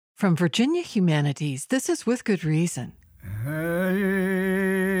From Virginia Humanities, this is With Good Reason. He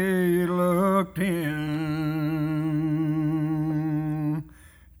looked in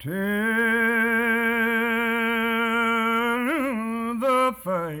to the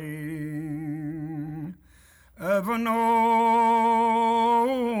face of an old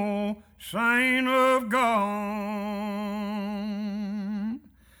saint of God.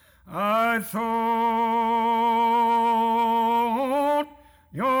 I thought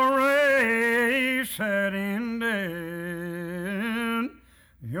your race had ended,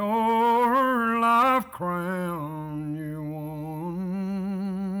 your life crown you won,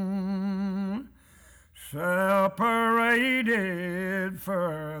 separated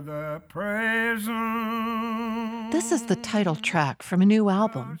for the present. This is the title track from a new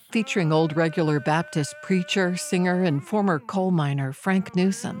album featuring old regular Baptist preacher, singer, and former coal miner Frank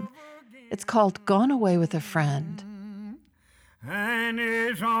Newsom. It's called Gone Away with a Friend. And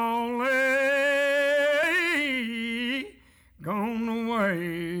it's only gone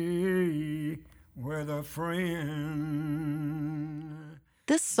away with a friend.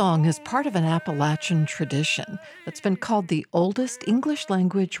 This song is part of an Appalachian tradition that's been called the oldest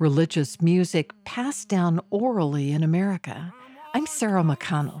English-language religious music passed down orally in America. I'm Sarah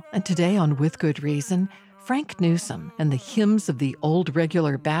McConnell, and today on With Good Reason, Frank Newsom and the hymns of the old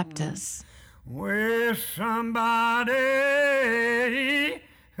regular Baptists. With somebody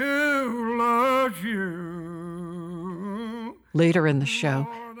who loves you. Later in the show,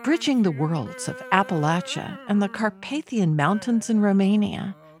 bridging the worlds of Appalachia and the Carpathian Mountains in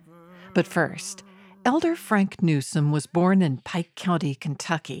Romania. But first, Elder Frank Newsom was born in Pike County,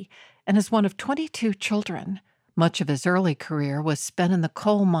 Kentucky, and is one of 22 children. Much of his early career was spent in the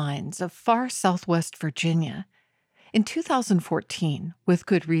coal mines of far southwest Virginia. In 2014, With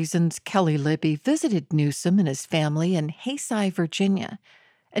Good Reason's Kelly Libby visited Newsom and his family in Hayside, Virginia,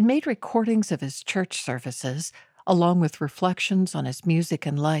 and made recordings of his church services, along with reflections on his music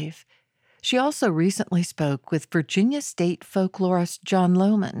and life. She also recently spoke with Virginia State folklorist John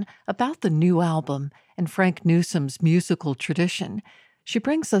Lohman about the new album and Frank Newsom's musical tradition. She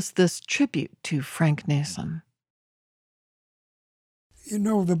brings us this tribute to Frank Newsom. You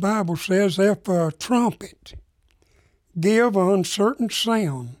know, the Bible says if a trumpet give uncertain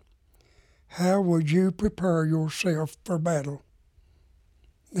sound, how would you prepare yourself for battle?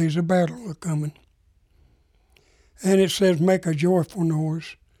 There's a battle coming. And it says, make a joyful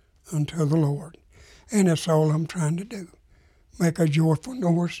noise unto the Lord. And that's all I'm trying to do. Make a joyful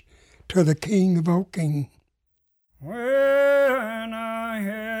noise to the King of all kings. When I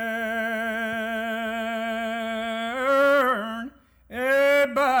heard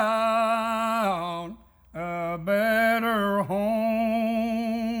about a better home,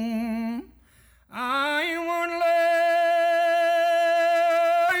 I would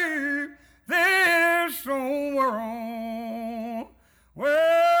leave this old world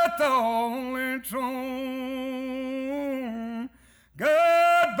with all its own.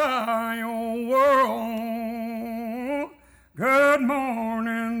 Goodbye, old world. Good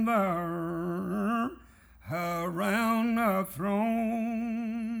morning there around the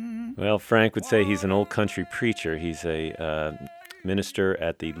throne. Well, Frank would say he's an old country preacher. He's a minister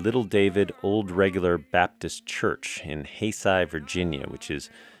at the Little David Old Regular Baptist Church in Hayside, Virginia, which is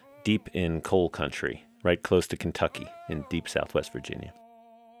deep in coal country, right close to Kentucky in deep southwest Virginia.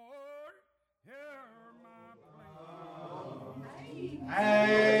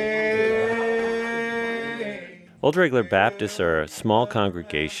 Old Regular Baptists are a small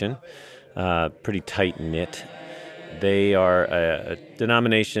congregation, pretty tight-knit. They are a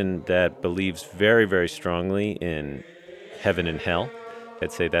denomination that believes very, very strongly in heaven and hell.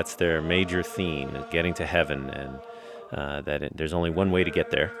 I'd say that's their major theme, is getting to heaven, and there's only one way to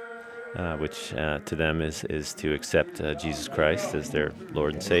get there, which to them is to accept Jesus Christ as their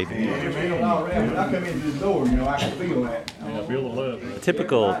Lord and Savior. A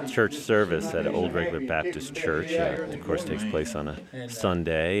typical church service at an Old Regular Baptist Church, of course, takes place on a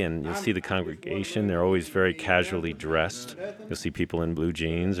Sunday, and you'll see the congregation. They're always very casually dressed. You'll see people in blue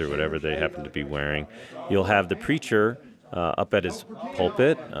jeans or whatever they happen to be wearing. You'll have the preacher up at his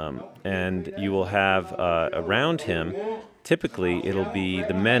pulpit, and you will have around him, typically it'll be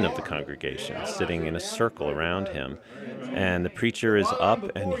the men of the congregation sitting in a circle around him. And the preacher is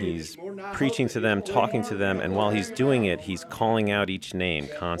up and he's preaching to them, talking to them, and while he's doing it, he's calling out each name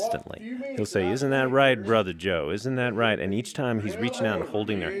constantly. He'll say, "Isn't that right, Brother Joe? Isn't that right?" And each time he's reaching out and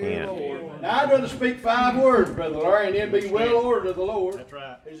holding their hand. Now I'd rather speak 5 words, Brother Larry, and then be well ordered of the Lord. That's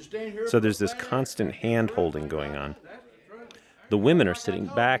right. So there's this constant hand-holding going on. The women are sitting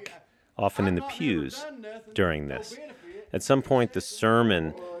back, often in the pews, during this. At some point, the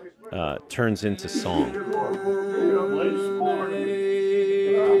sermon turns into song.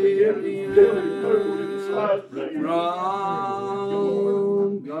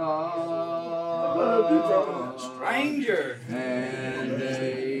 Stranger and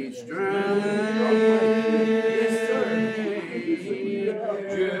a stranger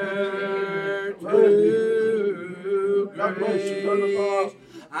to grace.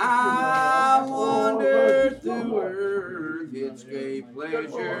 I wander through earth, its gay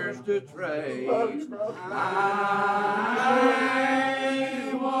pleasures to trace. I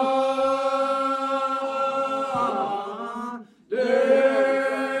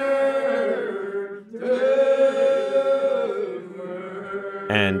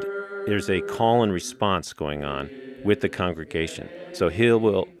And there's a call and response going on with the congregation. So he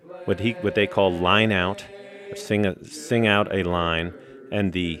will what they call line out, or sing out a line,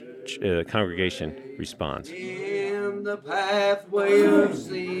 and the congregation responds. In the pathway of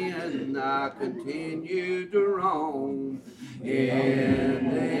sin, I continue to roam.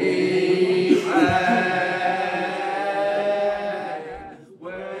 In the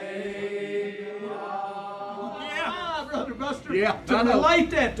Brother Buster, Yeah, to relate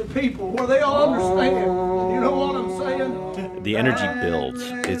that to people where they all understand. You know what I'm saying? The energy builds.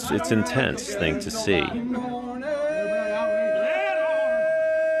 It's intense thing to see.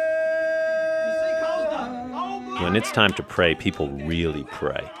 When it's time to pray, people really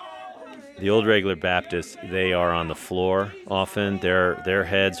pray. The Old Regular Baptists, they are on the floor often. Their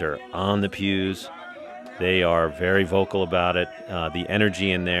heads are on the pews. They are very vocal about it. The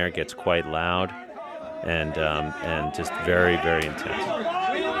energy in there gets quite loud and just very, very intense.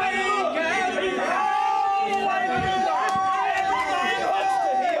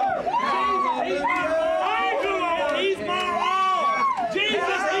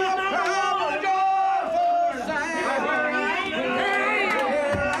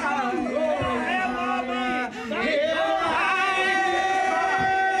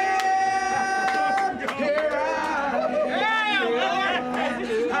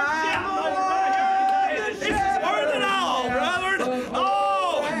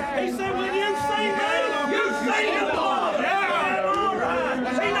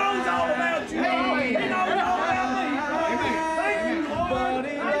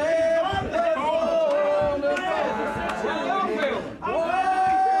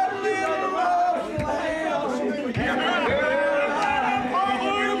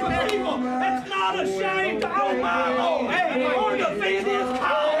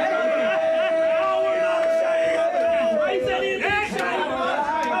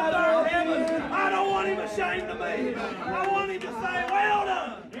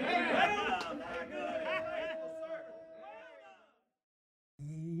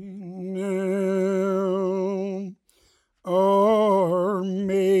 Our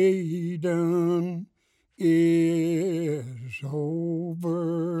maiden is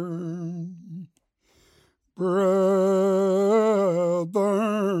over, brethren,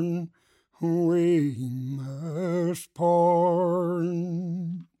 we must part,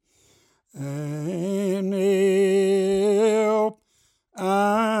 and if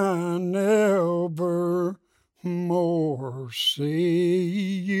I never more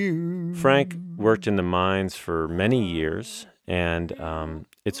see you. Frank worked in the mines for many years, and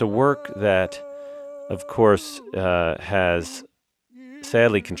it's a work that, of course, has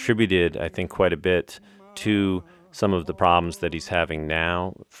sadly contributed, I think, quite a bit to some of the problems that he's having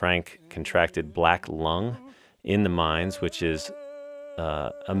now. Frank contracted black lung in the mines, which is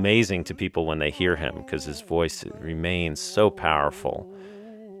amazing to people when they hear him because his voice remains so powerful.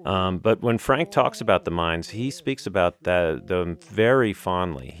 But when Frank talks about the mines, he speaks about them very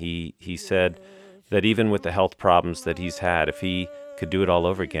fondly. He said that even with the health problems that he's had, if he could do it all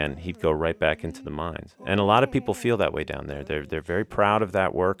over again, he'd go right back into the mines. And a lot of people feel that way down there. They're very proud of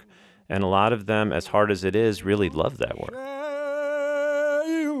that work, and a lot of them, as hard as it is, really love that work.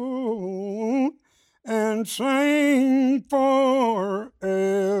 And sing forevermore.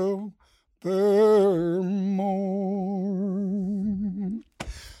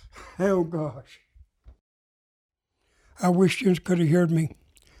 Oh, gosh. I wish you could have heard me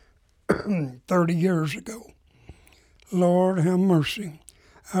 30 years ago. Lord, have mercy.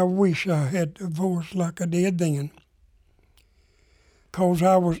 I wish I had the voice like I did then. Because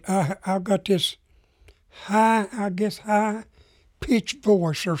I got this high-pitched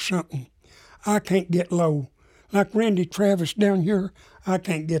voice or something. I can't get low. Like Randy Travis down here, I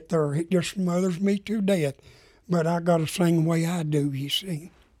can't get there. It just smothers me to death. But I got to sing the way I do, you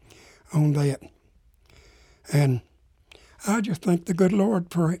see, on that. And I just thank the good Lord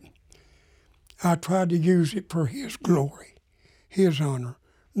for it. I tried to use it for His glory, His honor,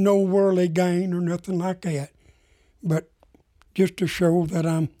 no worldly gain or nothing like that, but just to show that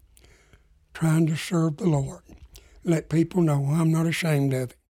I'm trying to serve the Lord. Let people know I'm not ashamed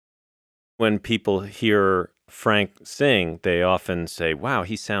of it. When people hear Frank sing, they often say, wow,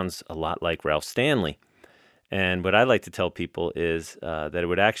 he sounds a lot like Ralph Stanley. And what I like to tell people is that it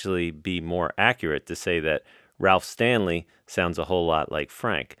would actually be more accurate to say that Ralph Stanley sounds a whole lot like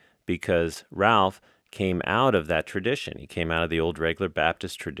Frank, because Ralph came out of that tradition. He came out of the old regular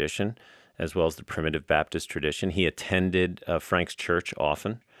Baptist tradition as well as the primitive Baptist tradition. He attended Frank's church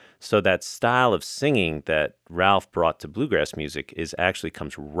often. So that style of singing that Ralph brought to bluegrass music actually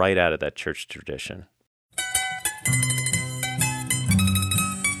comes right out of that church tradition.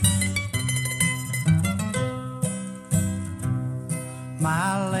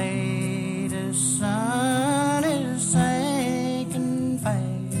 My latest sun is sinking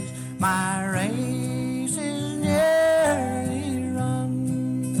fast. My race is nearly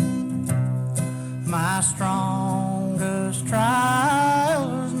run. My strongest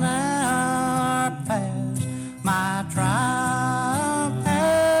trials now are past. My triumph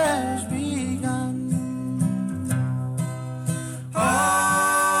has begun.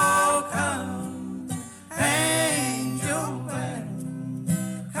 Oh, come, angel band,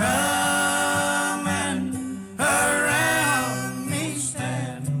 come and around me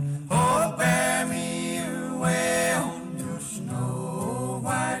stand. Oh, bear me away on your snow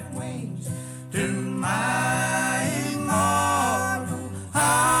white wings to my immortal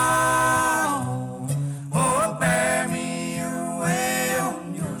home. Oh, bear me away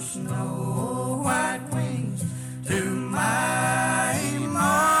on your snow white wings to my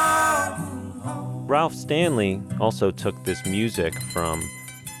immortal home. Ralph Stanley also took this music from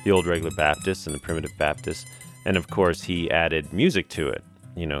the old regular Baptists and the primitive Baptists, and of course he added music to it.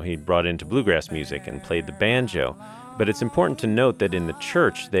 You know, he brought into bluegrass music and played the banjo. But it's important to note that in the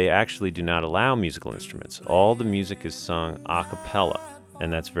church, they actually do not allow musical instruments. All the music is sung a cappella,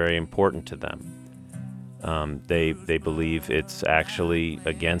 and that's very important to them. They believe it's actually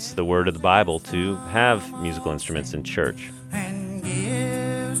against the word of the Bible to have musical instruments in church. And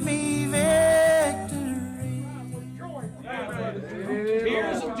gives me victory.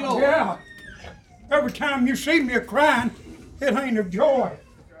 Tears of joy. Yeah. Every time you see me crying, it ain't of joy.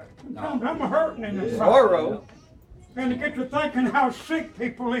 Sometimes I'm hurting in the Sorrow. And to get to thinking how sick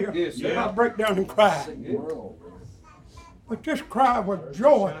people is, Yes, sir. I break down and cry. But just cry with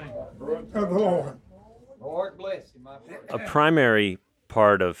joy of the Lord. Lord bless you, my friend. A primary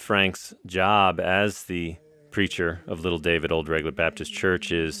part of Frank's job as the preacher of Little David Old Regular Baptist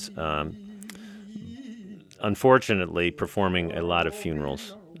Church is, unfortunately, performing a lot of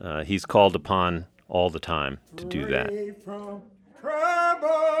funerals. He's called upon all the time to do that. Away from trouble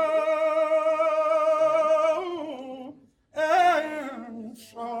and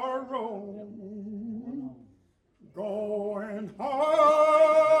sorrow, going home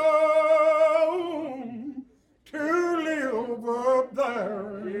to live up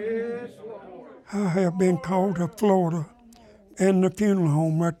there. I have been called to Florida and the funeral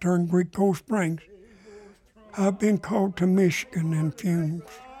home right there in Greek Cove Springs. I've been called to Michigan and funerals.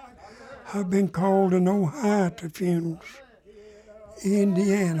 I've been called in Ohio to funerals,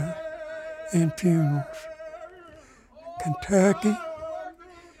 Indiana and funerals, Kentucky,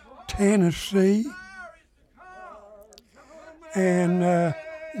 Tennessee, and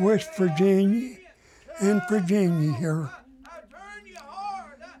West Virginia and Virginia here.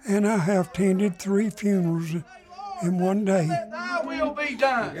 And I have attended 3 funerals in one day. Thy will be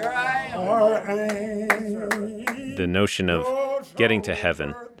done. Here I am. The notion of getting to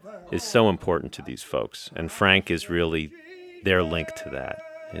heaven is so important to these folks, and Frank is really their link to that.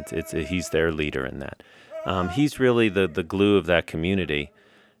 He's their leader in that. He's really the glue of that community,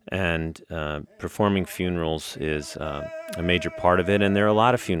 and performing funerals is a major part of it, and there are a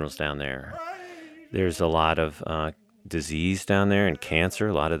lot of funerals down there. There's a lot of disease down there and cancer.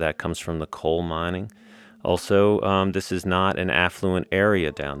 A lot of that comes from the coal mining. Also, this is not an affluent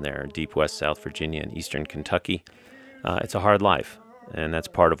area down there, deep west South Virginia and eastern Kentucky. It's a hard life, and that's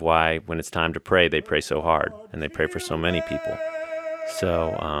part of why when it's time to pray, they pray so hard, and they pray for so many people.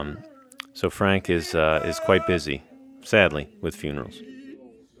 So Frank is quite busy, sadly, with funerals.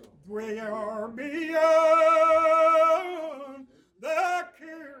 We are beyond the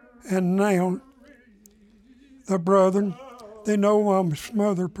cure. And now, the brethren, they know I'm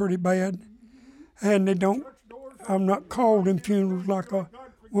smothered pretty bad, and I'm not called in funerals like I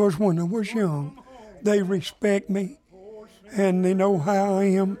was when I was young. They respect me, and they know how I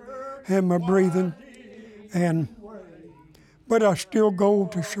am and my breathing, but I still go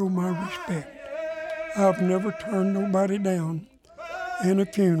to show my respect. I've never turned nobody down, and a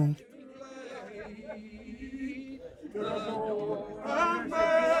funeral.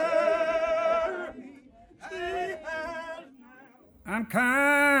 I'm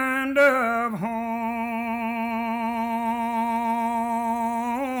kind of home,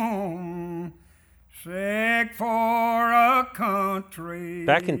 sick for a country.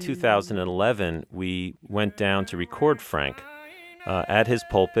 Back in 2011, we went down to record Frank at his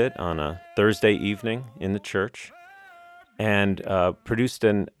pulpit on a Thursday evening in the church and produced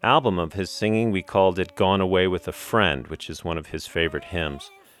an album of his singing. We called it Gone Away with a Friend, which is one of his favorite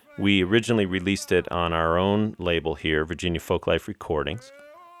hymns. We originally released it on our own label here, Virginia Folklife Recordings.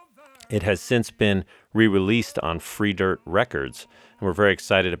 It has since been re-released on Free Dirt Records, and we're very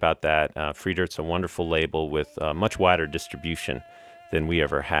excited about that. Free Dirt's a wonderful label with much wider distribution than we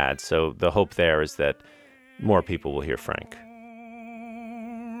ever had. So the hope there is that more people will hear Frank.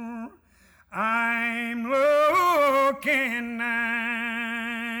 I'm looking now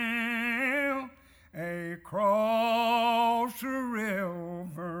across the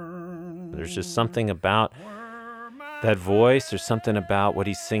river. There's just something about that voice. There's something about what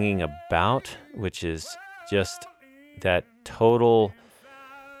he's singing about, which is just that total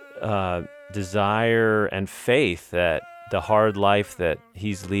desire and faith that the hard life that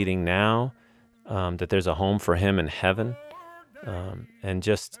he's leading now, that there's a home for him in heaven, and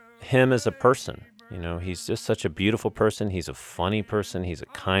just him as a person. You know, he's just such a beautiful person. He's a funny person. He's a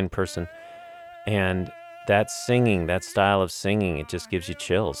kind person. And that singing, that style of singing, it just gives you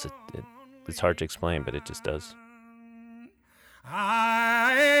chills. It's hard to explain, but it just does.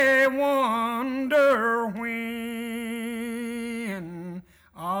 I wonder when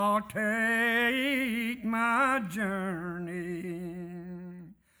I'll take my journey.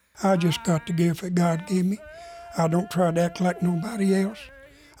 I just got the gift that God gave me. I don't try to act like nobody else.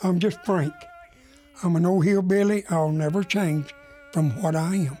 I'm just Frank. I'm an old hillbilly. I'll never change from what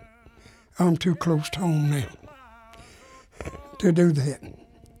I am. I'm too close to home now to do that.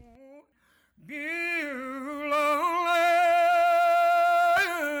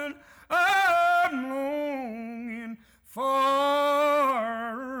 I'm longing for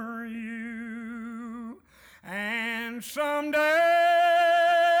you, and someday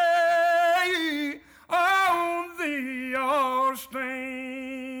on the I'll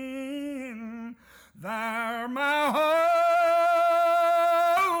stand there, my home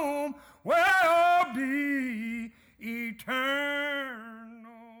will be eternal.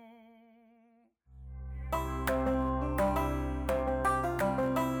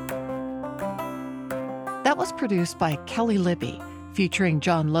 That was produced by Kelly Libby, featuring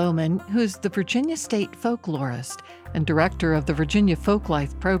John Lohman, who's the Virginia State folklorist and director of the Virginia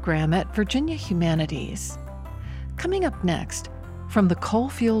Folklife program at Virginia Humanities. Coming up next, from the coal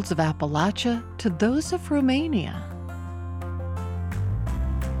fields of Appalachia to those of Romania.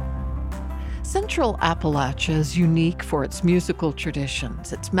 Central Appalachia is unique for its musical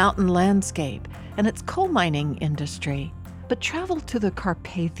traditions, its mountain landscape, and its coal mining industry. But travel to the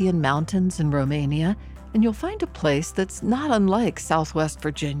Carpathian Mountains in Romania, and you'll find a place that's not unlike Southwest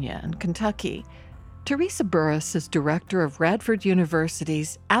Virginia and Kentucky. Teresa Burris is director of Radford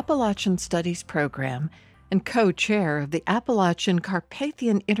University's Appalachian Studies program and co-chair of the Appalachian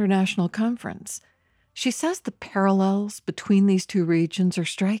Carpathian International Conference. She says the parallels between these two regions are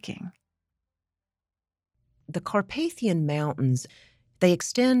striking. The Carpathian Mountains, they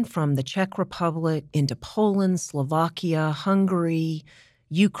extend from the Czech Republic into Poland, Slovakia, Hungary,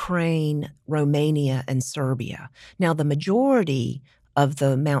 Ukraine, Romania, and Serbia. Now, the majority of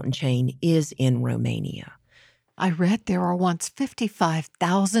the mountain chain is in Romania. I read there were once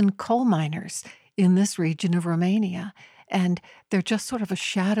 55,000 coal miners in this region of Romania, and they're just sort of a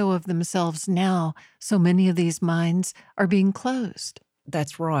shadow of themselves now. So many of these mines are being closed.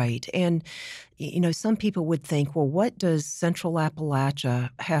 That's right. And, you know, some people would think, well, what does Central Appalachia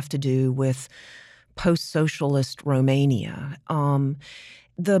have to do with post-socialist Romania?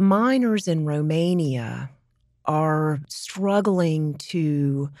 The miners in Romania are struggling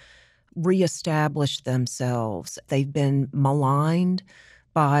to reestablish themselves. They've been maligned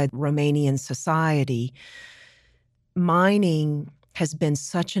by Romanian society. Mining has been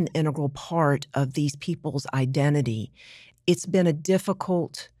such an integral part of these people's identity. It's been a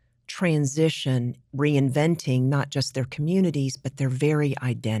difficult transition, reinventing not just their communities, but their very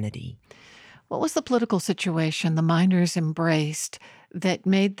identity. What was the political situation the miners embraced that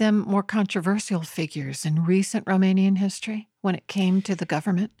made them more controversial figures in recent Romanian history when it came to the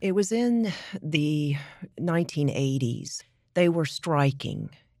government? It was in the 1980s. They were striking.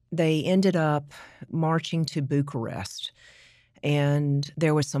 They ended up marching to Bucharest. and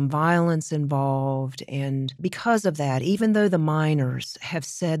there was some violence involved. And because of that, even though the miners have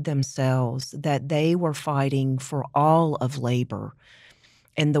said themselves that they were fighting for all of labor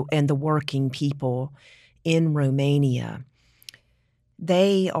and the working people in Romania,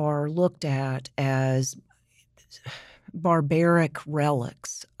 they are looked at as barbaric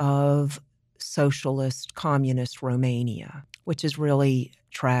relics of socialist, communist Romania, which is really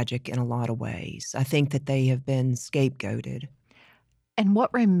tragic in a lot of ways. I think that they have been scapegoated. And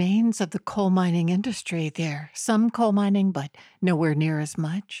what remains of the coal mining industry there? Some coal mining, but nowhere near as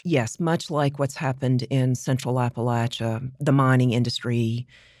much? Yes, much like what's happened in Central Appalachia, the mining industry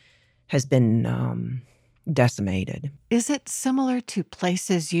has been decimated. Is it similar to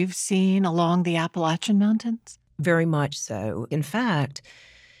places you've seen along the Appalachian Mountains? Very much so. In fact,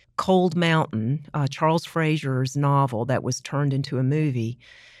 Cold Mountain, Charles Frazier's novel that was turned into a movie,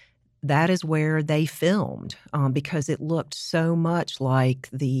 that is where they filmed because it looked so much like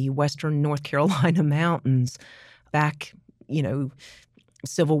the western North Carolina mountains back,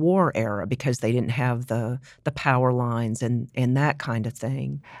 Civil War era, because they didn't have the power lines and that kind of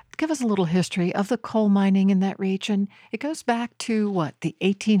thing. Give us a little history of the coal mining in that region. It goes back to, the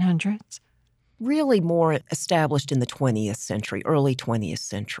 1800s? Really more established in the 20th century, early 20th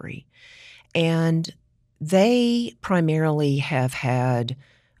century. And they primarily have had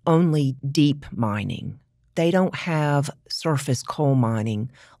only deep mining. They don't have surface coal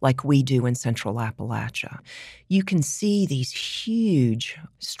mining like we do in Central Appalachia. You can see these huge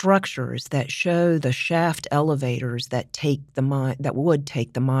structures that show the shaft elevators that would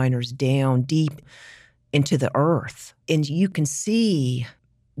take the miners down deep into the earth. And you can see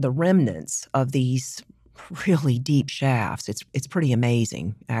the remnants of these really deep shafts. It's pretty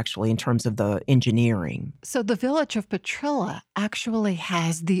amazing, actually, in terms of the engineering. So the village of Petrilla actually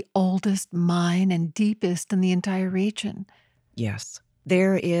has the oldest mine and deepest in the entire region. Yes.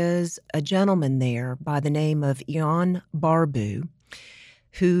 There is a gentleman there by the name of Ion Barbu,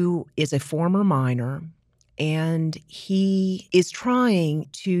 who is a former miner, and he is trying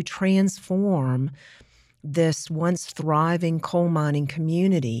to transform this once thriving coal mining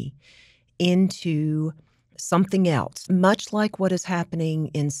community into something else. Much like what is happening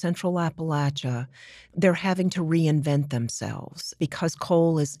in Central Appalachia, they're having to reinvent themselves because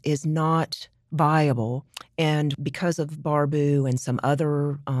coal is not viable. And because of Barbu and some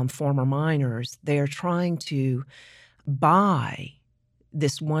other former miners, they're trying to buy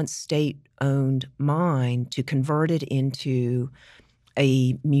this once state-owned mine to convert it into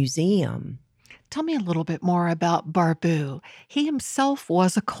a museum. Tell me a little bit more about Barbu. He himself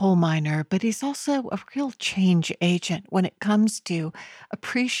was a coal miner, but he's also a real change agent when it comes to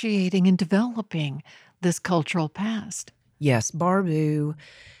appreciating and developing this cultural past. Yes, Barbu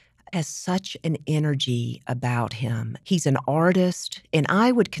has such an energy about him. He's an artist, and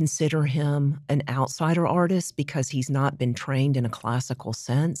I would consider him an outsider artist because he's not been trained in a classical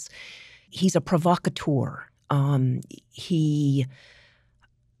sense. He's a provocateur. He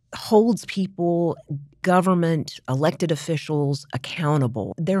holds people, government, elected officials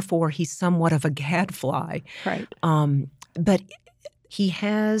accountable. Therefore, he's somewhat of a gadfly. Right. But he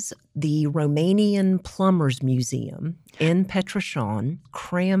has the Romanian Plumbers Museum in Petroșani,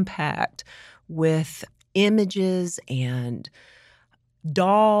 cram-packed with images and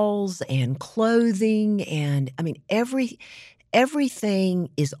dolls and clothing, and everything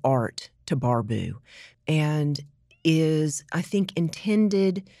is art to Barbu, and is, I think,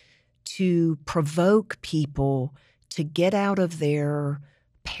 intended to provoke people to get out of their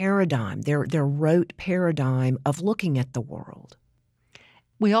paradigm, their rote paradigm of looking at the world.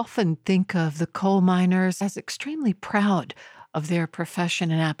 We often think of the coal miners as extremely proud of their profession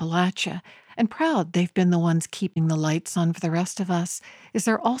in Appalachia, and proud they've been the ones keeping the lights on for the rest of us. Is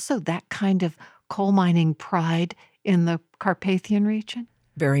there also that kind of coal mining pride in the Carpathian region?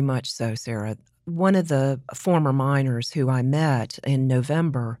 Very much so, Sarah. One of the former miners who I met in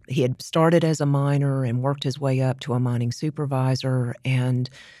November, he had started as a miner and worked his way up to a mining supervisor. And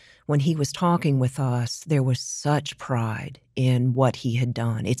when he was talking with us, there was such pride in what he had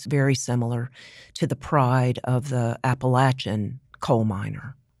done. It's very similar to the pride of the Appalachian coal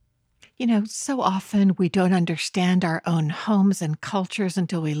miner. So often we don't understand our own homes and cultures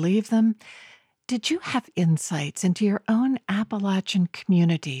until we leave them. Did you have insights into your own Appalachian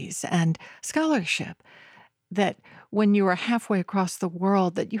communities and scholarship that when you were halfway across the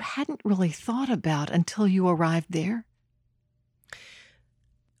world that you hadn't really thought about until you arrived there?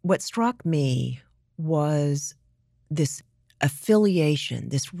 What struck me was this affiliation,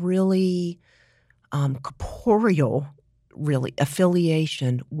 this really corporeal really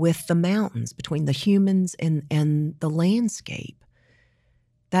affiliation with the mountains, between the humans and the landscape.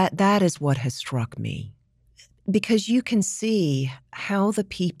 That is what has struck me. Because you can see how the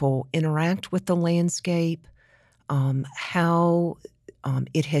people interact with the landscape, how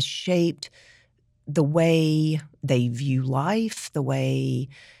it has shaped the way they view life, the way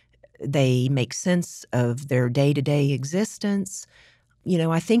they make sense of their day-to-day existence. You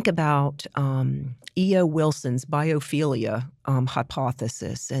know, I think about E.O. Wilson's biophilia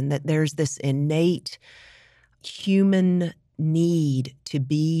hypothesis, and that there's this innate human need to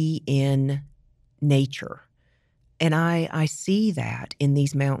be in nature. And I see that in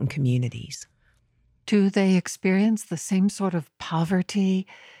these mountain communities. Do they experience the same sort of poverty,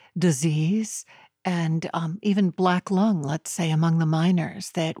 disease, and even black lung, let's say, among the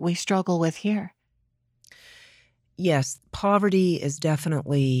miners that we struggle with here? Yes, poverty is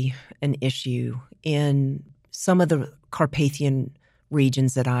definitely an issue in some of the Carpathian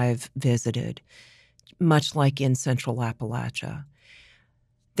regions that I've visited, much like in Central Appalachia.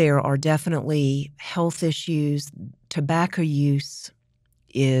 There are definitely health issues. Tobacco use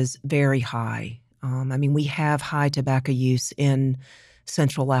is very high. We have high tobacco use in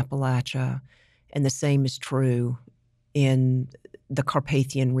Central Appalachia, and the same is true in the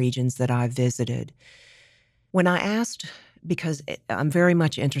Carpathian regions that I've visited. When I asked, because I'm very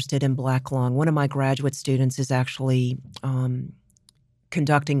much interested in black lung, one of my graduate students is actually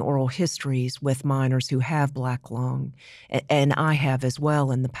conducting oral histories with miners who have black lung, and I have as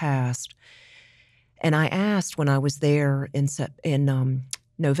well in the past. And I asked when I was there in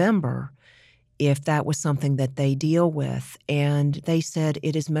November if that was something that they deal with, and they said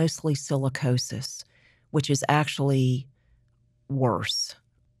it is mostly silicosis, which is actually worse.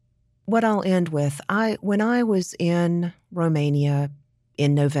 What I'll end with, when I was in Romania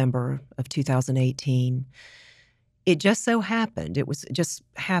in November of 2018, it just so happened, it was just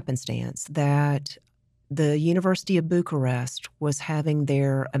happenstance, that the University of Bucharest was having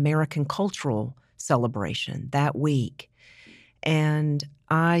their American Cultural Celebration that week. And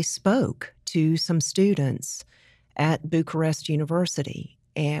I spoke to some students at Bucharest University,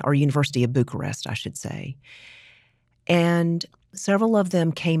 or University of Bucharest, I should say. And several of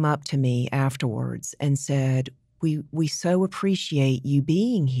them came up to me afterwards and said, we so appreciate you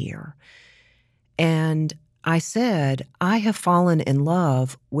being here. And I said, I have fallen in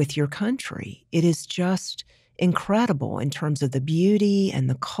love with your country. It is just incredible in terms of the beauty and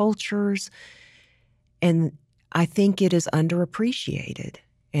the cultures, and I think it is underappreciated.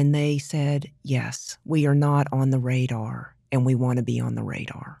 And they said, yes, we are not on the radar, and we want to be on the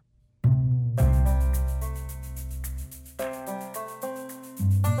radar.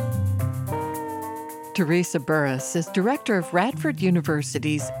 Teresa Burris is director of Radford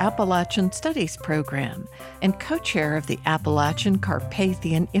University's Appalachian Studies program and co-chair of the Appalachian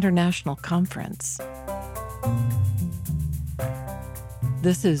Carpathian International Conference.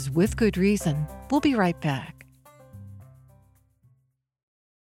 This is With Good Reason. We'll be right back.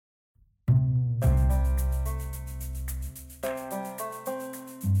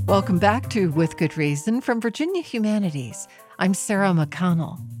 Welcome back to With Good Reason from Virginia Humanities. I'm Sarah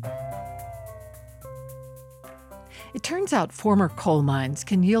McConnell. It turns out former coal mines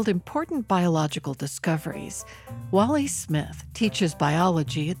can yield important biological discoveries. Wally Smith teaches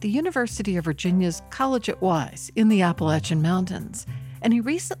biology at the University of Virginia's College at Wise in the Appalachian Mountains, and he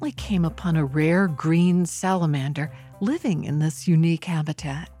recently came upon a rare green salamander living in this unique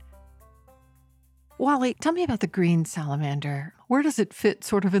habitat. Wally, tell me about the green salamander. Where does it fit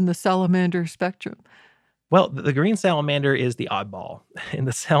sort of in the salamander spectrum? Well, the green salamander is the oddball in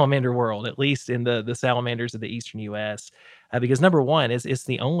the salamander world, at least in the salamanders of the eastern U.S., because number one, it's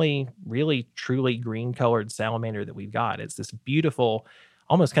the only really truly green-colored salamander that we've got. It's this beautiful,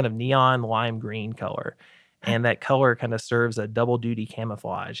 almost kind of neon lime green color, and that color kind of serves a double-duty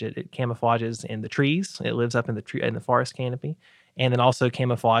camouflage. It camouflages in the trees. It lives up in the forest canopy, and then also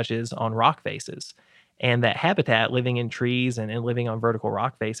camouflages on rock faces. And that habitat, living in trees and living on vertical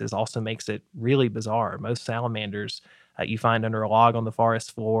rock faces, also makes it really bizarre. Most salamanders you find under a log on the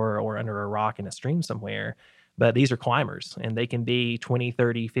forest floor or under a rock in a stream somewhere. But these are climbers, and they can be 20,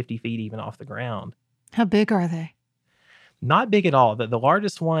 30, 50 feet even off the ground. How big are they? Not big at all. The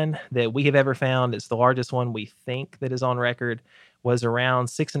largest one that we have ever found, it's the largest one we think that is on record, was around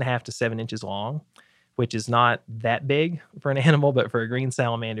 6.5 to 7 inches long, which is not that big for an animal, but for a green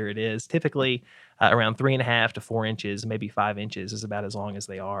salamander, it is. Typically, around 3.5 to 4 inches, maybe 5 inches is about as long as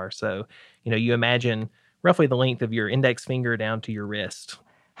they are. So, you imagine roughly the length of your index finger down to your wrist.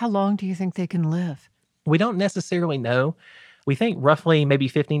 How long do you think they can live? We don't necessarily know. We think roughly maybe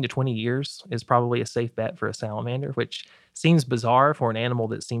 15 to 20 years is probably a safe bet for a salamander, which seems bizarre for an animal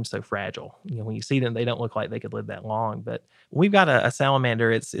that seems so fragile. When you see them, they don't look like they could live that long. But we've got a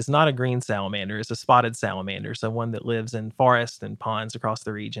salamander. It's not a green salamander. It's a spotted salamander, so one that lives in forests and ponds across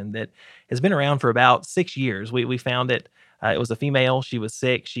the region that has been around for about 6 years. We found it. It was a female. She was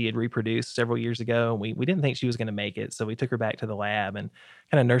sick. She had reproduced several years ago, and we didn't think she was going to make it. So we took her back to the lab and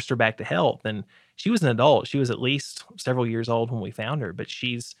kind of nursed her back to health. And she was an adult. She was at least several years old when we found her, but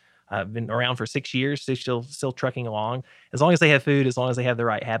she's been around for 6 years. So she's still trucking along. As long as they have food, as long as they have the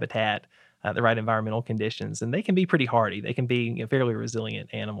right habitat, the right environmental conditions, and they can be pretty hardy. They can be fairly resilient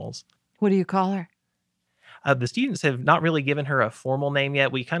animals. What do you call her? The students have not really given her a formal name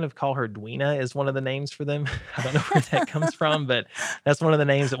yet. We kind of call her Dweena as one of the names for them. I don't know where that comes from, but that's one of the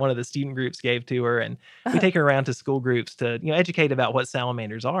names that one of the student groups gave to her. And we take her around to school groups to educate about what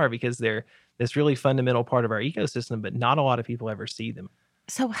salamanders are, because they're this really fundamental part of our ecosystem, but not a lot of people ever see them.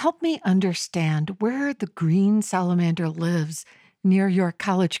 So help me understand where the green salamander lives near your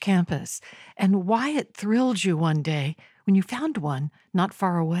college campus and why it thrilled you one day when you found one not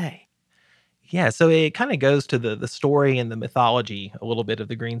far away. Yeah, so it kind of goes to the story and the mythology a little bit of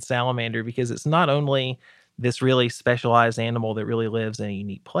the green salamander, because it's not only this really specialized animal that really lives in a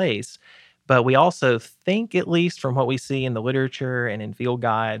unique place, but we also think, at least from what we see in the literature and in field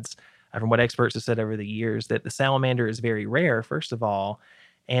guides, from what experts have said over the years, that the salamander is very rare, first of all,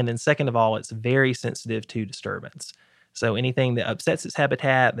 and then second of all, it's very sensitive to disturbance. So anything that upsets its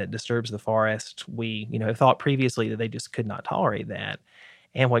habitat, that disturbs the forest, we have thought previously that they just could not tolerate that.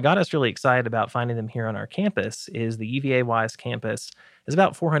 And what got us really excited about finding them here on our campus is the UVA Wise campus is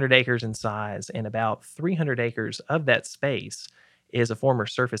about 400 acres in size, and about 300 acres of that space is a former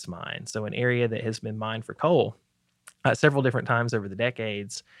surface mine, so an area that has been mined for coal several different times over the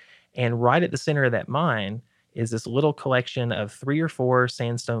decades. And right at the center of that mine is this little collection of 3 or 4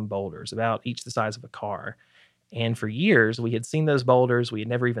 sandstone boulders, about each the size of a car. And for years, we had seen those boulders. We had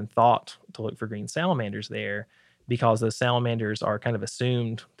never even thought to look for green salamanders there, because those salamanders are kind of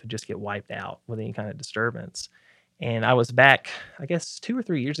assumed to just get wiped out with any kind of disturbance. And I was back, I guess, 2 or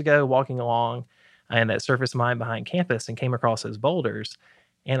 3 years ago, walking along in that surface mine behind campus and came across those boulders.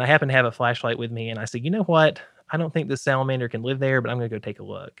 And I happened to have a flashlight with me, and I said, you know what? I don't think this salamander can live there, but I'm going to go take a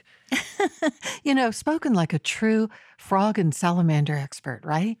look. Spoken like a true frog and salamander expert,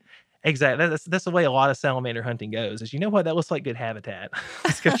 right? Exactly. That's the way a lot of salamander hunting goes, is, you know what, that looks like good habitat.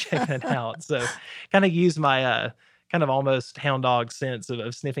 Let's go check it out. So kind of use my kind of almost hound dog sense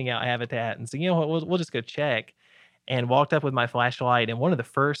of sniffing out habitat and saying, you know what, we'll just go check. And walked up with my flashlight, and one of the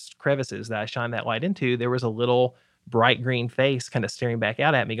first crevices that I shined that light into, there was a little bright green face kind of staring back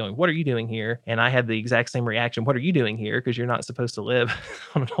out at me going, what are you doing here? And I had the exact same reaction. What are you doing here? Because you're not supposed to live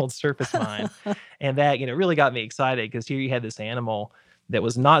on an old surface mine. And that, really got me excited, because here you had this animal that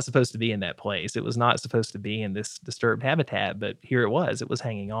was not supposed to be in that place. It was not supposed to be in this disturbed habitat, but here it was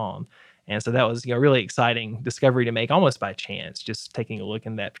hanging on. And so that was a really exciting discovery to make almost by chance, just taking a look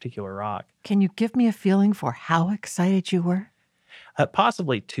in that particular rock. Can you give me a feeling for how excited you were?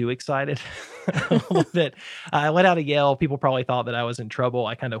 Possibly too excited a little bit. I let out a yell. People probably thought that I was in trouble.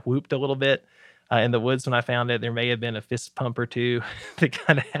 I kind of whooped a little bit in the woods when I found it. There may have been a fist pump or two that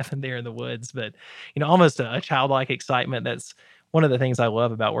kind of happened there in the woods, but almost a childlike excitement. That's one of the things I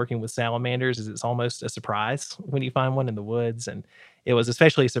love about working with salamanders, is it's almost a surprise when you find one in the woods, and it was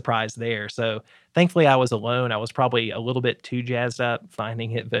especially a surprise there. So thankfully I was alone. I was probably a little bit too jazzed up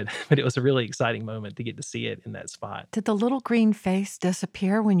finding it, but it was a really exciting moment to get to see it in that spot. Did the little green face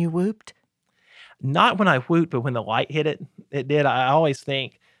disappear when you whooped? Not when I whooped, but when the light hit it, it did. I always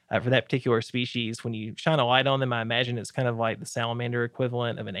think for that particular species, when you shine a light on them, I imagine it's kind of like the salamander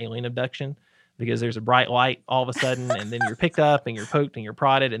equivalent of an alien abduction, because there's a bright light all of a sudden, and then you're picked up and you're poked and you're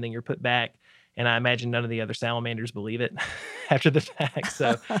prodded and then you're put back. And I imagine none of the other salamanders believe it after the fact.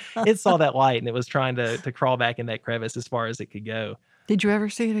 So it saw that light and it was trying to crawl back in that crevice as far as it could go. Did you ever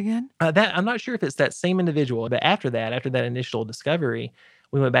see it again? That I'm not sure if it's that same individual, but after that initial discovery,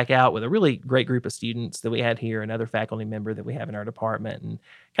 we went back out with a really great group of students that we had here, another faculty member that we have in our department, and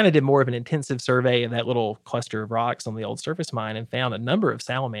kind of did more of an intensive survey of that little cluster of rocks on the old surface mine, and found a number of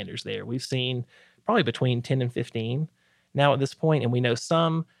salamanders there. We've seen probably between 10 and 15 now at this point, and we know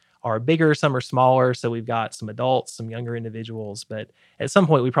some are bigger, some are smaller. So we've got some adults, some younger individuals, but at some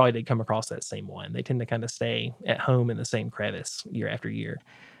point we probably did come across that same one. They tend to kind of stay at home in the same crevice year after year.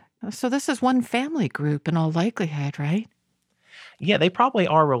 So this is one family group in all likelihood, right? Yeah, they probably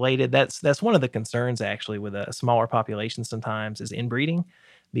are related. That's one of the concerns actually with a smaller population sometimes is inbreeding.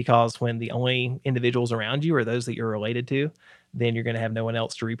 because when the only individuals around you are those that you're related to, then you're going to have no one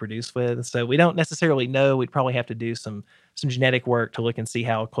else to reproduce with. So we don't necessarily know. We'd probably have to do some genetic work to look and see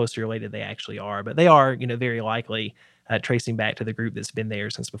how closely related they actually are. But they are, very likely tracing back to the group that's been there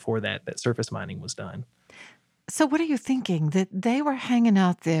since before that surface mining was done. So what are you thinking? That they were hanging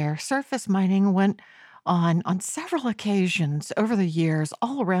out there? Surface mining went on several occasions over the years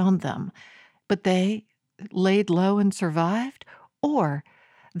all around them, but they laid low and survived? Or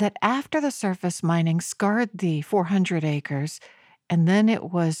that after the surface mining scarred the 400 acres and then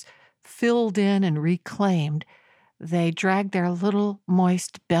it was filled in and reclaimed, they dragged their little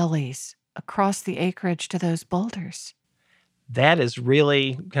moist bellies across the acreage to those boulders? That is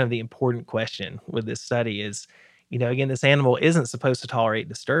really kind of the important question with this study is, again, this animal isn't supposed to tolerate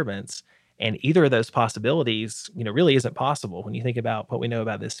disturbance. And either of those possibilities, really isn't possible when you think about what we know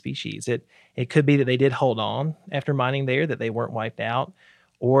about this species. It could be that they did hold on after mining there, that they weren't wiped out,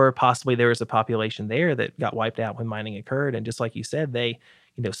 or possibly there was a population there that got wiped out when mining occurred. And just like you said, they,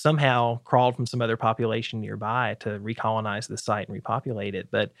 somehow crawled from some other population nearby to recolonize the site and repopulate it.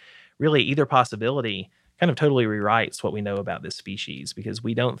 But really, either possibility kind of totally rewrites what we know about this species, because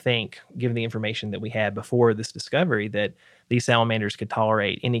we don't think, given the information that we had before this discovery, that these salamanders could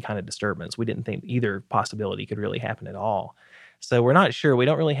tolerate any kind of disturbance. We didn't think either possibility could really happen at all. So we're not sure. We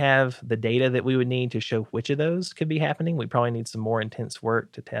don't really have the data that we would need to show which of those could be happening. We probably need some more intense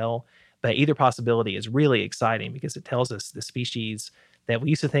work to tell. But either possibility is really exciting because it tells us the species that we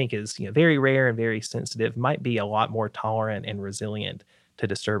used to think is very rare and very sensitive might be a lot more tolerant and resilient to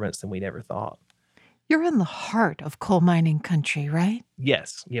disturbance than we'd ever thought. You're in the heart of coal mining country, right?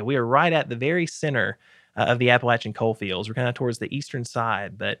 Yes. Yeah, we are right at the very center of the Appalachian coal fields. We're kind of towards the eastern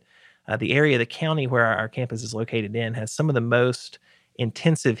side, but the area, the county where our campus is located in, has some of the most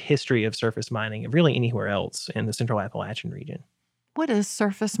intensive history of surface mining of really anywhere else in the central Appalachian region. What is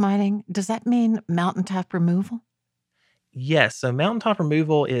surface mining? Does that mean mountaintop removal? Yes. So mountaintop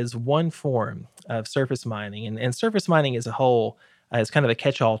removal is one form of surface mining. And surface mining as a whole is kind of a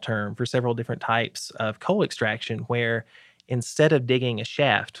catch-all term for several different types of coal extraction, where instead of digging a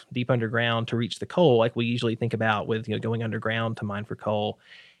shaft deep underground to reach the coal, like we usually think about with going underground to mine for coal,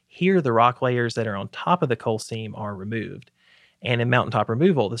 here the rock layers that are on top of the coal seam are removed. And in mountaintop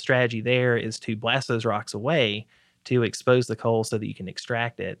removal, the strategy there is to blast those rocks away to expose the coal so that you can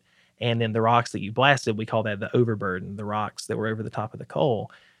extract it. And then the rocks that you blasted, we call that the overburden, the rocks that were over the top of the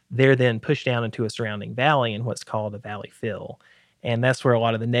coal. They're then pushed down into a surrounding valley in what's called a valley fill. And that's where a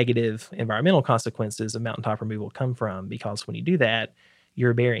lot of the negative environmental consequences of mountaintop removal come from, because when you do that,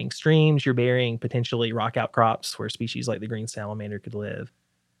 you're burying streams, you're burying potentially rock outcrops where species like the green salamander could live.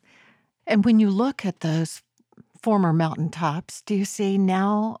 And when you look at those former mountaintops, do you see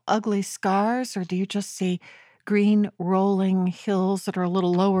now ugly scars, or do you just see green rolling hills that are a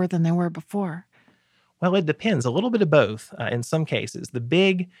little lower than they were before? Well, it depends. A little bit of both in some cases. The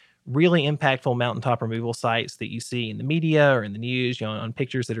big, really impactful mountaintop removal sites that you see in the media or in the news, on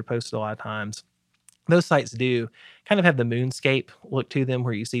pictures that are posted a lot of times, those sites do kind of have the moonscape look to them,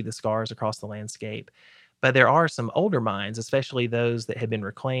 where you see the scars across the landscape. But there are some older mines, especially those that have been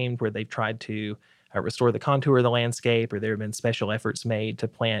reclaimed, where they've tried to restore the contour of the landscape, or there have been special efforts made to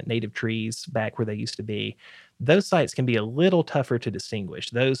plant native trees back where they used to be. Those sites can be a little tougher to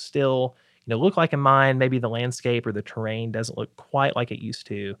distinguish. Those still look like a mine. Maybe the landscape or the terrain doesn't look quite like it used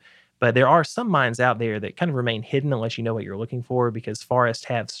to. But there are some mines out there that kind of remain hidden unless you know what you're looking for, because forests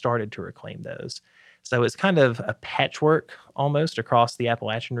have started to reclaim those. So it's kind of a patchwork almost across the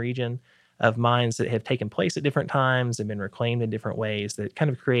Appalachian region of mines that have taken place at different times and been reclaimed in different ways that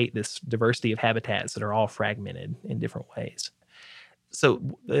kind of create this diversity of habitats that are all fragmented in different ways. So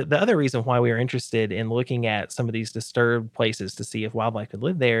the other reason why we are interested in looking at some of these disturbed places to see if wildlife could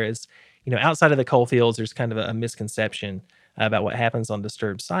live there is, outside of the coal fields, there's kind of a misconception about what happens on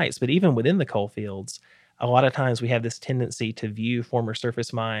disturbed sites. But even within the coal fields, a lot of times we have this tendency to view former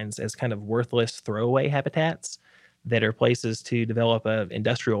surface mines as kind of worthless throwaway habitats that are places to develop an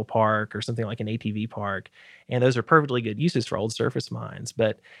industrial park or something like an ATV park. And those are perfectly good uses for old surface mines.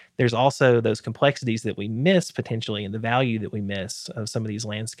 But there's also those complexities that we miss potentially, and the value that we miss of some of these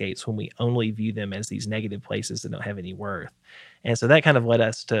landscapes when we only view them as these negative places that don't have any worth. And so that kind of led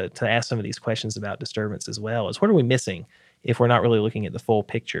us to ask some of these questions about disturbance as well, is what are we missing if we're not really looking at the full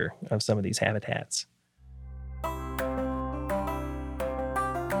picture of some of these habitats?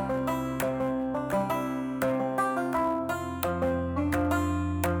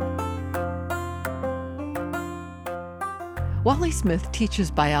 Wally Smith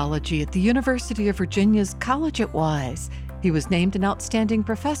teaches biology at the University of Virginia's College at Wise. He was named an Outstanding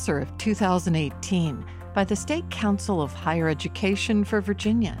Professor of 2018. by the State Council of Higher Education for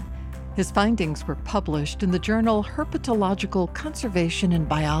Virginia. His findings were published in the journal Herpetological Conservation and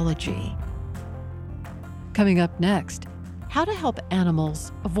Biology. Coming up next, how to help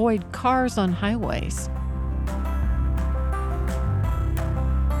animals avoid cars on highways.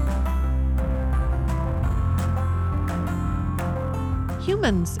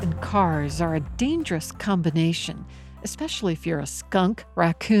 Humans and cars are a dangerous combination, especially if you're a skunk,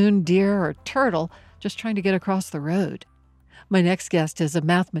 raccoon, deer, or turtle just trying to get across the road. My next guest is a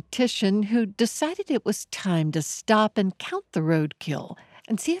mathematician who decided it was time to stop and count the roadkill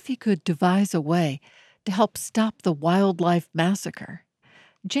and see if he could devise a way to help stop the wildlife massacre.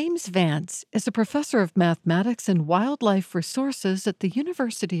 James Vance is a professor of mathematics and wildlife resources at the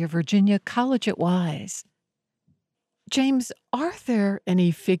University of Virginia College at Wise. James, are there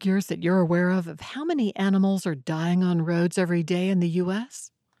any figures that you're aware of how many animals are dying on roads every day in the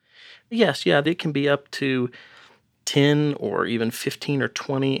U.S.? Yes, yeah, they can be up to 10 or even 15 or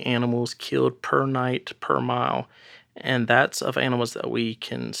 20 animals killed per night, per mile. And that's of animals that we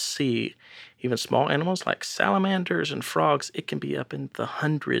can see. Even small animals like salamanders and frogs, it can be up in the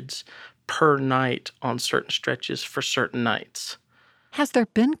hundreds per night on certain stretches for certain nights. Has there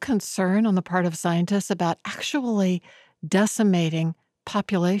been concern on the part of scientists about actually decimating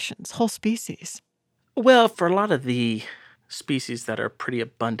populations, whole species? Well, for a lot of the species that are pretty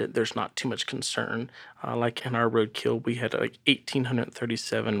abundant, there's not too much concern. Like in our roadkill, we had like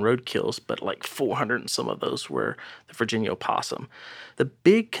 1,837 roadkills, but like 400 and some of those were the Virginia opossum. The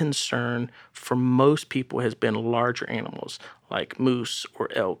big concern for most people has been larger animals like moose or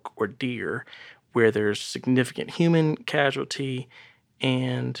elk or deer, where there's significant human casualty,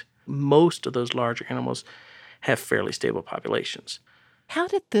 and most of those larger animals have fairly stable populations. How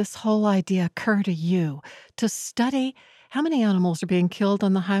did this whole idea occur to you to study how many animals are being killed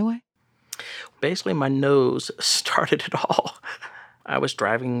on the highway? Basically, my nose started it all. I was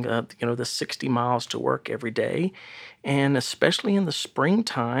driving, the 60 miles to work every day, and especially in the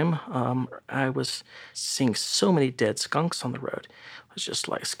springtime, I was seeing so many dead skunks on the road. It was just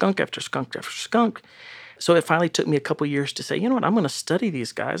like skunk after skunk after skunk. So it finally took me a couple years to say, you know what, I'm going to study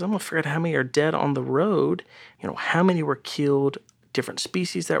these guys. I'm going to figure out how many are dead on the road, how many were killed, different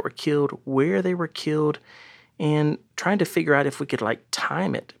species that were killed, where they were killed, and trying to figure out if we could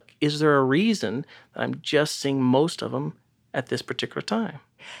time it. Is there a reason that I'm just seeing most of them at this particular time?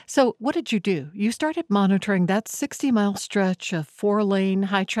 So what did you do? You started monitoring that 60-mile stretch of 4-lane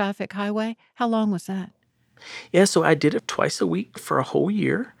high-traffic highway. How long was that? Yeah, so I did it twice a week for a whole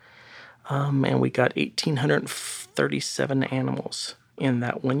year, and we got 1,837 animals in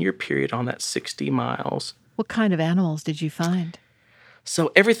that 1-year period on that 60 miles. What kind of animals did you find?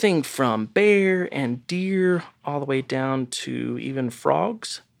 So everything from bear and deer all the way down to even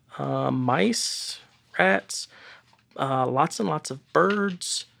frogs, mice, rats, lots and lots of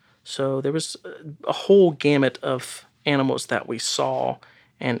birds. So there was a whole gamut of animals that we saw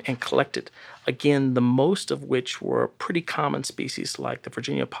and collected. Again, the most of which were pretty common species like the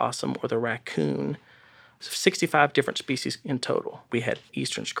Virginia opossum or the raccoon. 65 different species in total. We had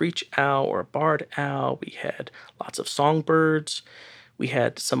eastern screech owl or barred owl. We had lots of songbirds. We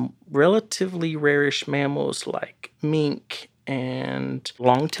had some relatively rarish mammals like mink and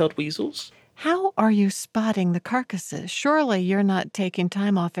long-tailed weasels. How are you spotting the carcasses? Surely you're not taking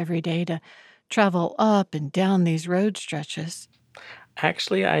time off every day to travel up and down these road stretches.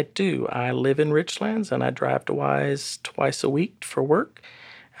 Actually, I do. I live in Richlands, and I drive to Wise twice a week for work.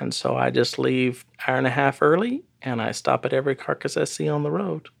 And so I just leave an hour and a half early, and I stop at every carcass I see on the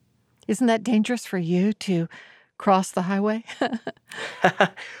road. Isn't that dangerous for you to cross the highway?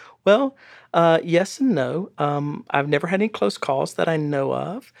 Well, yes and no. I've never had any close calls that I know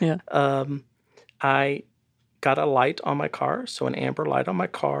of. Yeah. I got a light on my car, so an amber light on my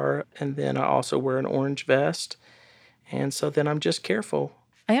car, and then I also wear an orange vest. And so then I'm just careful.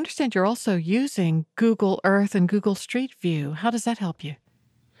 I understand you're also using Google Earth and Google Street View. How does that help you?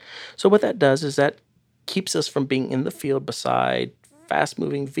 So what that does is that keeps us from being in the field beside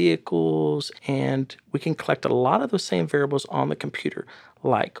fast-moving vehicles, and we can collect a lot of those same variables on the computer,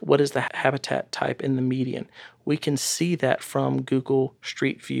 like what is the habitat type in the median. We can see that from Google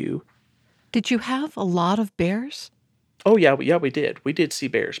Street View. Did you have a lot of bears? Oh, yeah, we did. We did see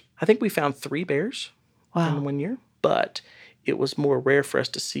bears. I think we found 3 bears in 1 year, but it was more rare for us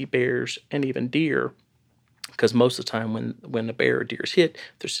to see bears and even deer, because most of the time when a bear or deer is hit,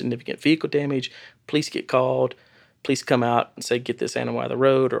 there's significant vehicle damage. Police get called. Police come out and say, get this animal out of the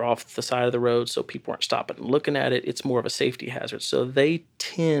road or off the side of the road, so people aren't stopping and looking at it. It's more of a safety hazard. So they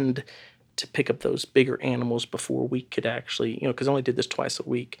tend to pick up those bigger animals before we could actually, because I only did this twice a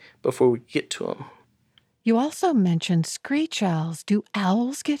week, before we get to them. You also mentioned screech owls. Do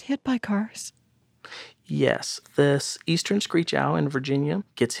owls get hit by cars? Yes, this eastern screech owl in Virginia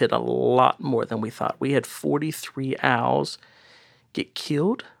gets hit a lot more than we thought. We had 43 owls get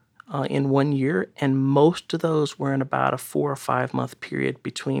killed in 1 year, and most of those were in about a 4 or 5 month period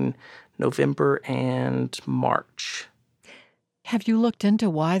between November and March. Have you looked into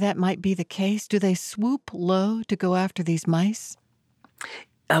why that might be the case? Do they swoop low to go after these mice?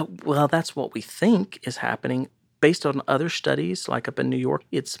 Well, that's what we think is happening. Based on other studies, like up in New York,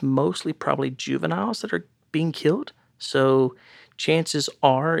 it's mostly probably juveniles that are being killed. So chances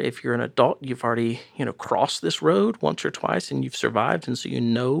are, if you're an adult, you've already, crossed this road once or twice and you've survived, and so you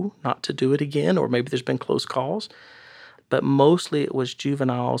know not to do it again, or maybe there's been close calls. But mostly it was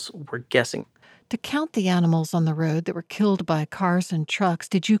juveniles, we're guessing. To count the animals on the road that were killed by cars and trucks,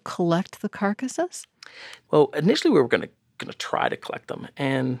 did you collect the carcasses? Well, initially we were going to try to collect them.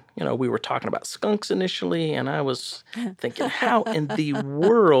 And, we were talking about skunks initially, and I was thinking, how in the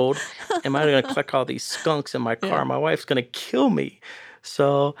world am I going to collect all these skunks in my car? Yeah. My wife's going to kill me.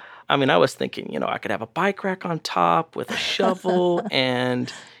 So, I was thinking, I could have a bike rack on top with a shovel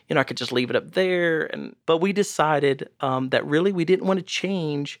and, I could just leave it up there. But we decided that really we didn't want to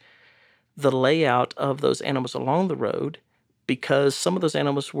change the layout of those animals along the road because some of those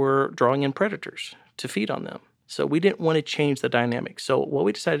animals were drawing in predators to feed on them. So we didn't want to change the dynamic. So what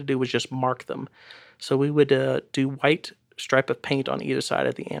we decided to do was just mark them. So we would do white stripe of paint on either side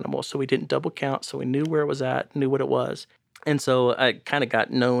of the animal. So we didn't double count. So we knew where it was at, knew what it was. And so I kind of got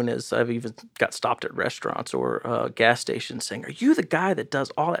known as, I've even got stopped at restaurants or gas stations saying, "Are you the guy that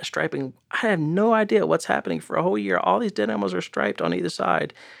does all that striping? I have no idea what's happening for a whole year. All these dead animals are striped on either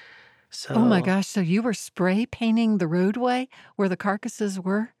side." So, Oh my gosh, so you were spray painting the roadway where the carcasses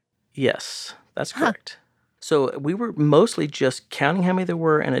were? yes, that's correct. So we were mostly just counting how many there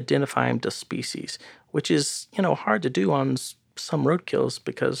were and identifying the species, which is, hard to do on some roadkills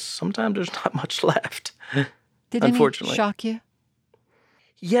because sometimes there's not much left. Did Unfortunately. any shock you?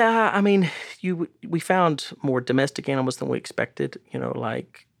 Yeah, we found more domestic animals than we expected,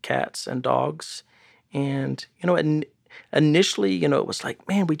 like cats and dogs. And, initially, it was like,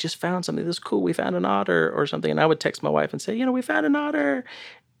 man, we just found something that's cool. We found an otter or something. And I would text my wife and say, we found an otter.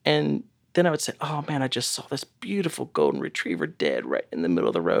 And then I would say, oh, man, I just saw this beautiful golden retriever dead right in the middle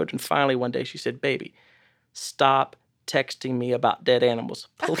of the road. And finally, one day she said, "Baby, stop texting me about dead animals.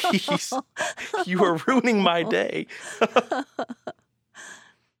 Please. You are ruining my day."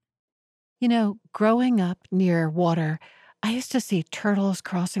 Growing up near water, I used to see turtles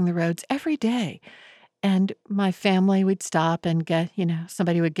crossing the roads every day. And my family would stop and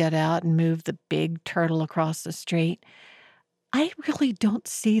somebody would get out and move the big turtle across the street. I really don't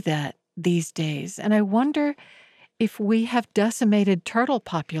see that these days. And I wonder if we have decimated turtle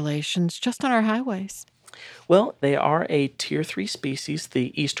populations just on our highways. Well, they are a Tier 3 species.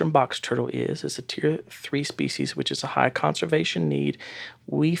 The eastern box turtle is. It's a Tier 3 species, which is a high conservation need.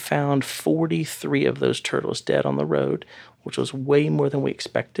 We found 43 of those turtles dead on the road, which was way more than we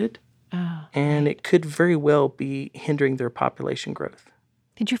expected. Oh. And it could very well be hindering their population growth.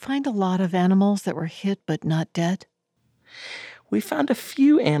 Did you find a lot of animals that were hit but not dead? We found a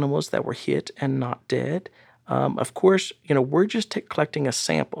few animals that were hit and not dead. Of course, we're just collecting a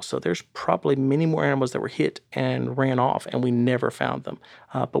sample, so there's probably many more animals that were hit and ran off, and we never found them.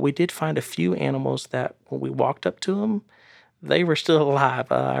 But we did find a few animals that, when we walked up to them, they were still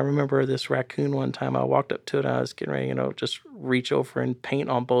alive. I remember this raccoon one time. I walked up to it, and I was getting ready, just reach over and paint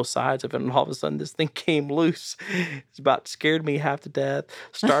on both sides of it, and all of a sudden this thing came loose. It's about scared me half to death.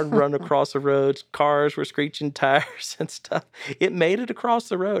 Started running across the roads. Cars were screeching tires and stuff. It made it across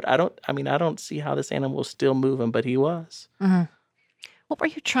the road. I don't see how this animal was still moving, but he was. Mm-hmm. What were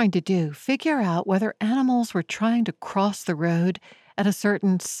you trying to do? Figure out whether animals were trying to cross the road at a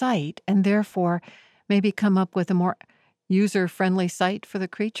certain site and therefore maybe come up with a more user-friendly site for the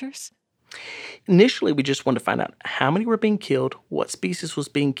creatures? Initially, we just wanted to find out how many were being killed, what species was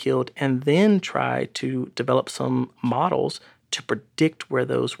being killed, and then try to develop some models to predict where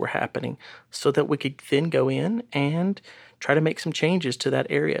those were happening so that we could then go in and try to make some changes to that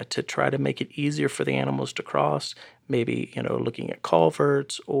area to try to make it easier for the animals to cross, maybe, looking at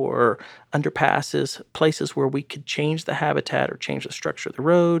culverts or underpasses, places where we could change the habitat or change the structure of the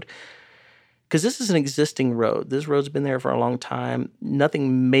road. Because this is an existing road. This road's been there for a long time.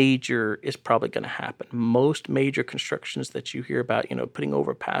 Nothing major is probably going to happen. Most major constructions that you hear about, putting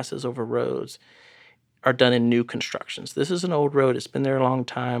overpasses over roads, are done in new constructions. This is an old road. It's been there a long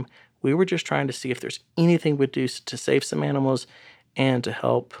time. We were just trying to see if there's anything we'd do to save some animals and to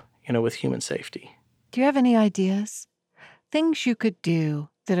help, with human safety. Do you have any ideas? Things you could do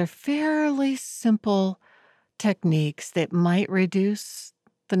that are fairly simple techniques that might reduce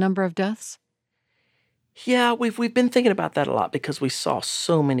the number of deaths? Yeah, we've been thinking about that a lot because we saw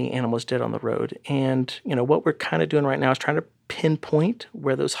so many animals dead on the road. And, what we're kind of doing right now is trying to pinpoint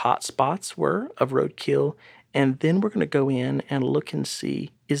where those hot spots were of roadkill. And then we're going to go in and look and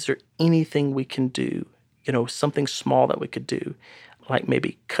see, is there anything we can do, something small that we could do, like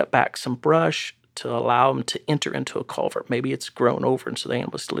maybe cut back some brush to allow them to enter into a culvert. Maybe it's grown over and so the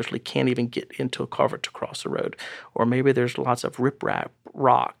animals literally can't even get into a culvert to cross the road. Or maybe there's lots of riprap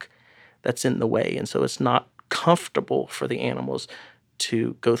rock that's in the way, and so it's not comfortable for the animals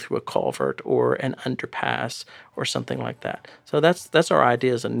to go through a culvert or an underpass or something like that. So that's our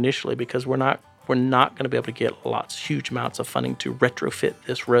ideas initially, because we're not going to be able to get huge amounts of funding to retrofit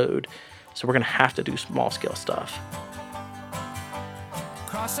this road. So we're going to have to do small scale stuff.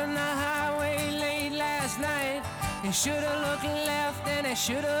 Crossing the highway late last night, he should have looked left and he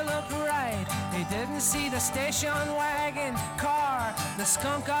should have looked right. He didn't see the station wagon car. The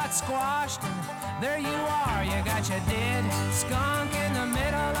skunk got squashed and there you are. You got your dead skunk in the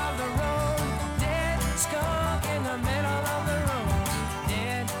middle of the road. Dead skunk in the middle of the road.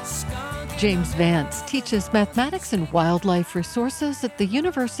 Dead skunk. James Vance teaches mathematics and wildlife resources at the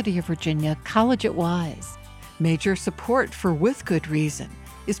University of Virginia College at Wise. Major support for With Good Reason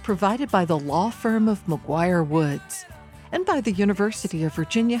is provided by the law firm of McGuire Woods and by the University of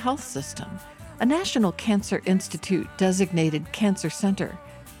Virginia Health System, a National Cancer Institute designated cancer center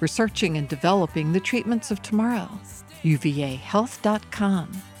researching and developing the treatments of tomorrow. UVAHealth.com.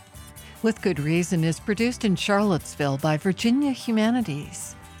 With Good Reason is produced in Charlottesville by Virginia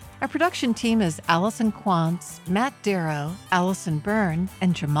Humanities. Our production team is Allison Quantz, Matt Darrow, Allison Byrne,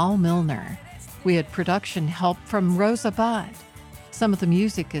 and Jamal Milner. We had production help from Rose Abad. Some of the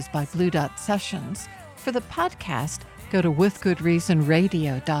music is by Blue Dot Sessions. For the podcast, go to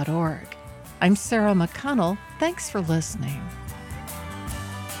withgoodreasonradio.org. I'm Sarah McConnell. Thanks for listening.